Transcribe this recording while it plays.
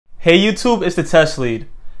Hey YouTube, it's the Test Lead,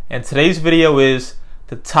 and today's video is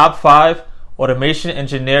the top 5 automation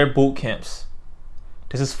engineer boot camps.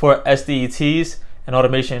 This is for SDETs and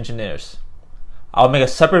automation engineers. I'll make a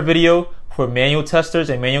separate video for manual testers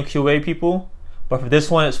and manual QA people, but for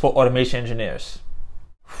this one it's for automation engineers.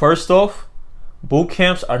 First off, boot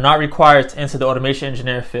camps are not required to enter the automation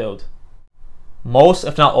engineer field. Most,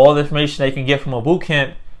 if not all, the information that you can get from a boot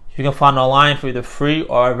camp you can find online for either free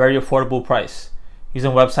or a very affordable price,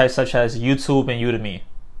 using websites such as YouTube and Udemy.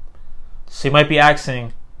 So you might be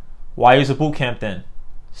asking, why use a bootcamp then?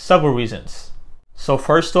 Several reasons. So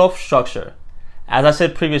first off, structure. As I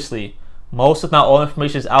said previously, most if not all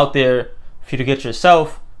information is out there for you to get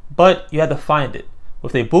yourself, but you have to find it.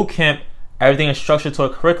 With a bootcamp, everything is structured to a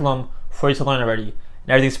curriculum for you to learn already, and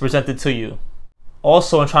everything's presented to you.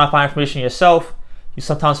 Also, in trying to find information yourself, you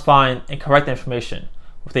sometimes find incorrect information.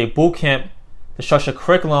 With a bootcamp, the structured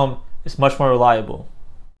curriculum is much more reliable.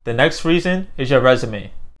 The next reason is your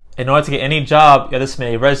resume. In order to get any job, you have to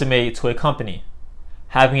submit a resume to a company.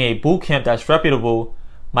 Having a bootcamp that's reputable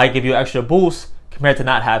might give you an extra boost compared to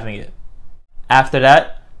not having it. After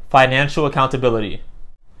that, financial accountability.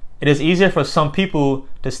 It is easier for some people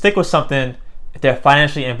to stick with something if they're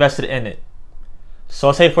financially invested in it.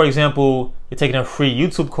 So say for example, you're taking a free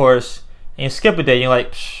YouTube course and you skip a day, you're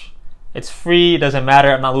like, it's free, it doesn't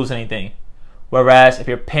matter, I'm not losing anything. Whereas if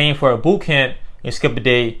you're paying for a bootcamp and you skip a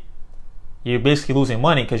day, you're basically losing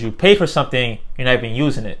money because you paid for something, you're not even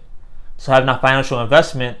using it. So having a financial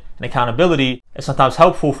investment and accountability is sometimes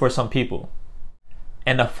helpful for some people.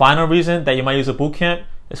 And the final reason that you might use a bootcamp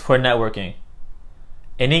is for networking.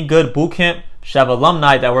 Any good bootcamp should have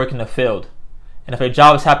alumni that work in the field. And if a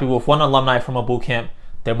job is happy with one alumni from a bootcamp,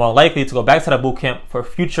 they're more likely to go back to that bootcamp for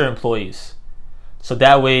future employees. So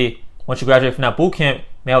that way, once you graduate from that bootcamp,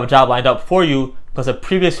 you may have a job lined up for you because of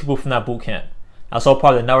previous people from that bootcamp. That's all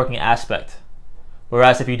part of the networking aspect.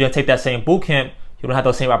 Whereas if you didn't take that same bootcamp, you don't have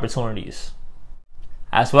those same opportunities.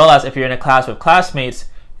 As well as if you're in a class with classmates,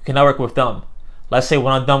 you can network with them. Let's say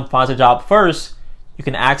one of them finds a job first, you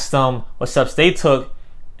can ask them what steps they took,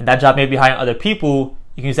 and that job may be hiring other people.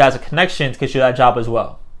 You can use that as a connection to get you that job as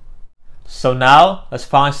well. So now, let's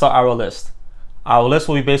finally start our list. Our list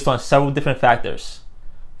will be based on several different factors.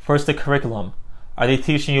 First, the curriculum. Are they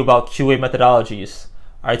teaching you about QA methodologies?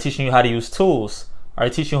 Are they teaching you how to use tools? Are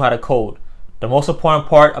they teaching you how to code? The most important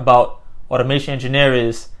part about automation engineer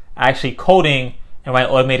is actually coding and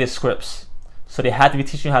writing automated scripts. So they have to be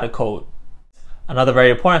teaching you how to code. Another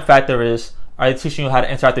very important factor is, are they teaching you how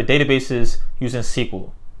to interact with databases using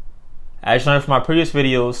SQL? As you learned from our previous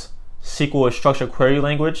videos, SQL is structured query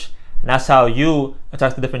language, and that's how you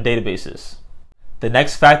interact with different databases. The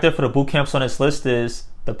next factor for the bootcamps on this list is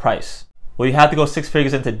the price. Will you have to go 6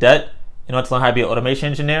 figures into debt in order to learn how to be an automation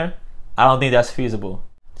engineer? I don't think that's feasible.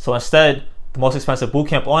 So instead, the most expensive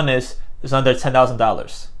bootcamp on this is under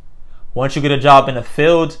 $10,000. Once you get a job in the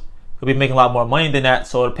field, you'll be making a lot more money than that,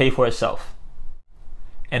 so it'll pay for itself.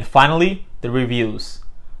 And finally, the reviews.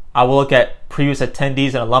 I will look at previous attendees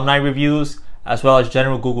and alumni reviews, as well as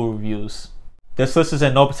general Google reviews. This list is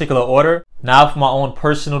in no particular order. Now for my own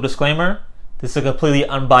personal disclaimer, this is a completely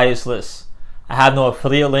unbiased list. I have no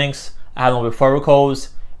affiliate links, I have no referral codes.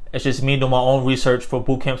 It's just me doing my own research for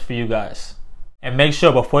bootcamps for you guys. And make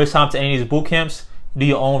sure before you sign up to any of these bootcamps, you do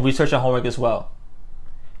your own research and homework as well.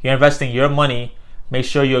 You're investing your money, make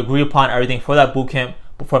sure you agree upon everything for that bootcamp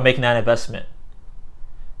before making that investment.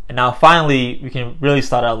 And now finally, we can really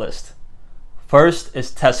start our list. First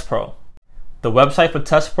is TestPro. The website for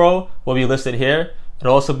TestPro will be listed here.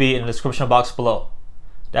 It'll also be in the description box below.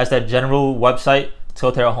 That's that general website to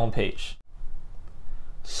go to our homepage.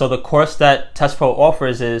 So the course that TestPro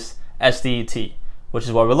offers is SDET, which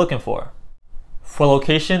is what we're looking for. For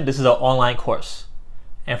location, this is an online course.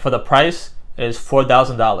 And for the price, it is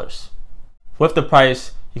 $4,000. With the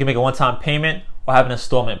price, you can make a one-time payment or have an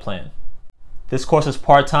installment plan. This course is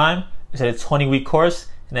part-time. It's a 20-week course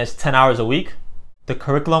and it's 10 hours a week. The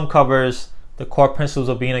curriculum covers the core principles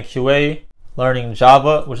of being a QA, learning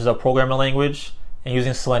Java, which is a programming language, and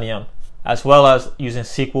using Selenium, as well as using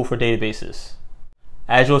SQL for databases.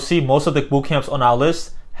 As you'll see, most of the bootcamps on our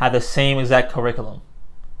list have the same exact curriculum.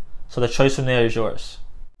 So the choice from there is yours.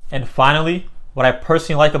 And finally, what I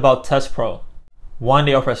personally like about TestPro. One,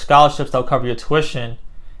 they offer scholarships that will cover your tuition,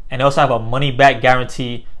 and they also have a money-back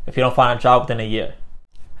guarantee if you don't find a job within a year.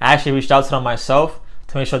 I actually reached out to them myself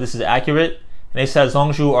to make sure this is accurate, and they said as long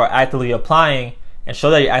as you are actively applying and show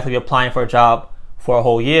that you're actively applying for a job for a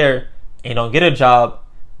whole year and you don't get a job,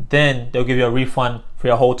 then they'll give you a refund for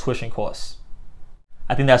your whole tuition costs.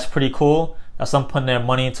 I think that's pretty cool. That's them putting their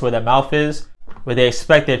money into where their mouth is, where they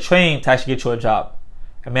expect their training to actually get you a job.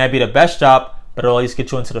 It may not be the best job, but it'll at least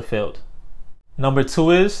get you into the field. Number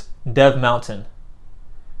 2 is DevMountain.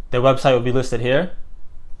 Their website will be listed here.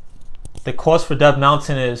 The cost for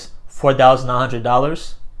DevMountain is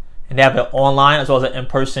 $4,900, and they have an online as well as an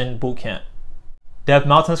in-person bootcamp.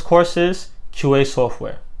 DevMountain's course is QA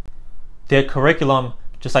software. Their curriculum,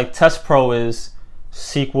 just like TestPro, is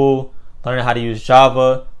SQL, learning how to use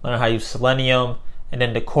Java, learning how to use Selenium, and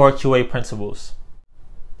then the core QA principles.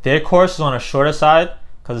 Their course is on a shorter side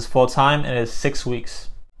because it's full-time and it is 6 weeks.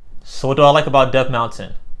 So what do I like about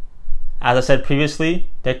DevMountain? As I said previously,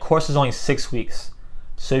 their course is only 6 weeks.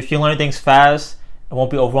 So if you learn things fast and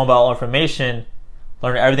won't be overwhelmed by all information,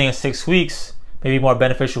 learning everything in 6 weeks may be more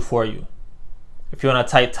beneficial for you. If you're on a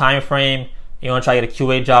tight time frame and you want to try to get a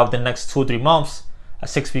QA job within the next 2 or 3 months, a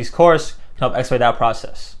 6 weeks course can help expedite that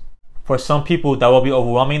process. For some people, that will be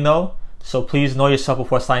overwhelming though, so please know yourself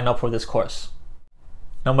before signing up for this course.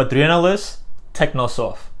 Number 3 on the list,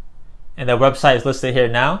 Technosoft. And their website is listed here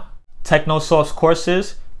now. Technosoft's course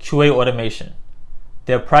is QA automation.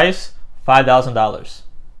 Their price, $5,000.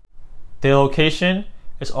 Their location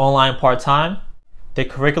is online part-time. Their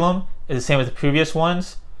curriculum is the same as the previous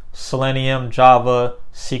ones, Selenium, Java,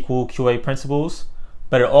 SQL, QA principles,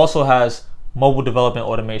 but it also has mobile development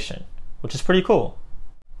automation, which is pretty cool.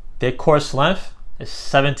 Their course length is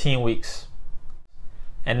 17 weeks.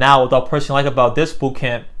 And now what I personally like about this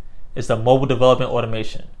bootcamp is the mobile development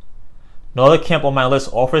automation. No other camp on my list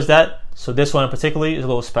offers that, so this one in particular is a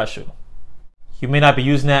little special. You may not be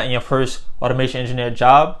using that in your first automation engineer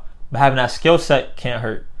job, but having that skill set can't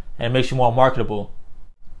hurt, and it makes you more marketable.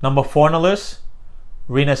 Number 4 on the list,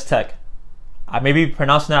 Readiness Tech. I may be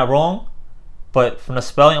pronouncing that wrong, but from the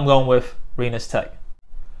spelling, I'm going with Readiness Tech.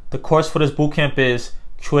 The course for this bootcamp is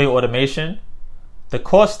QA automation. The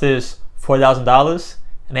cost is $4,000,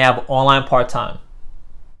 and they have online part-time.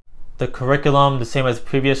 The curriculum, the same as the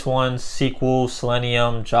previous ones, SQL,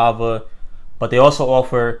 Selenium, Java, but they also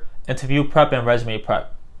offer interview prep and resume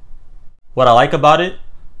prep. What I like about it,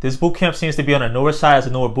 this bootcamp seems to be on the newer side as a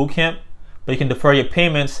newer bootcamp, but you can defer your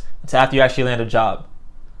payments until after you actually land a job.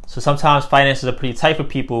 So sometimes finances are pretty tight for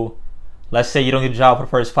people. Let's say you don't get a job for the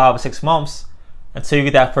first 5 or 6 months. Until you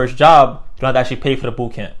get that first job, you don't have to actually pay for the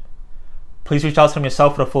bootcamp. Please reach out to them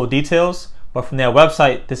yourself for the full details, but from their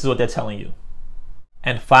website, this is what they're telling you.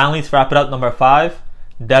 And finally, to wrap it up, number 5,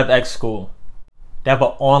 DevX School. They have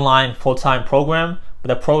an online full-time program, but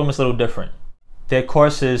the program is a little different. Their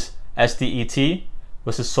course is SDET,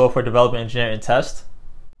 which is Software Development Engineering and Test.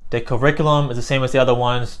 Their curriculum is the same as the other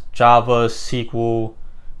ones, Java, SQL,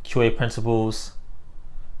 QA principles.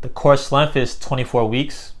 The course length is 24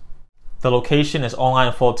 weeks. The location is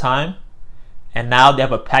online full-time. And now they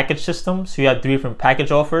have a package system, so you have 3 different package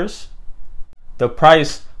offers. The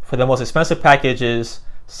price for the most expensive package is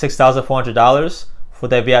 $6,400 for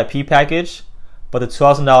their VIP package, but the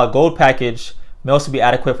 $2,000 gold package may also be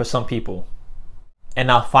adequate for some people. And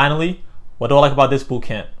now finally, what do I like about this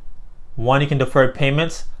bootcamp? 1, you can defer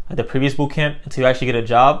payments like the previous bootcamp until you actually get a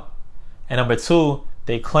job. And number 2,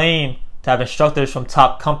 they claim to have instructors from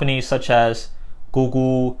top companies such as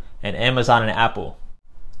Google and Amazon and Apple.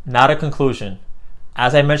 Now the conclusion.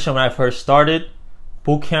 As I mentioned when I first started,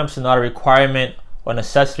 bootcamps are not a requirement or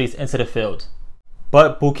necessities into the field,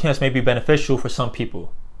 but bootcamps may be beneficial for some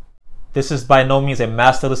people. This is by no means a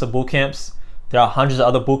master list of bootcamps. There are hundreds of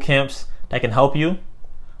other bootcamps that can help you,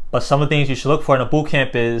 but some of the things you should look for in a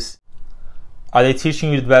bootcamp is, are they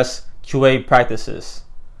teaching you the best QA practices?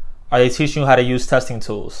 Are they teaching you how to use testing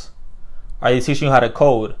tools? Are they teaching you how to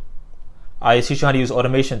code? Are they teaching you how to use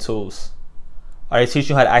automation tools? Are they teaching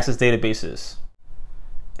you how to access databases?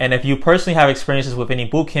 And if you personally have experiences with any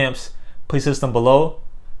bootcamps, please list them below.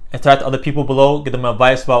 Interact with other people below, give them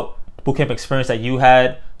advice about the bootcamp experience that you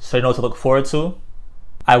had so you know what to look forward to.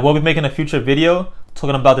 I will be making a future video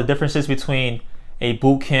talking about the differences between a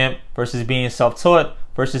bootcamp versus being self-taught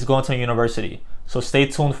versus going to a university. So stay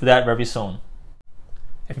tuned for that very soon.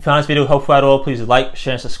 If you found this video helpful at all, please like,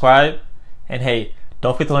 share, and subscribe. And hey,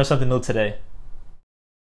 don't forget to learn something new today.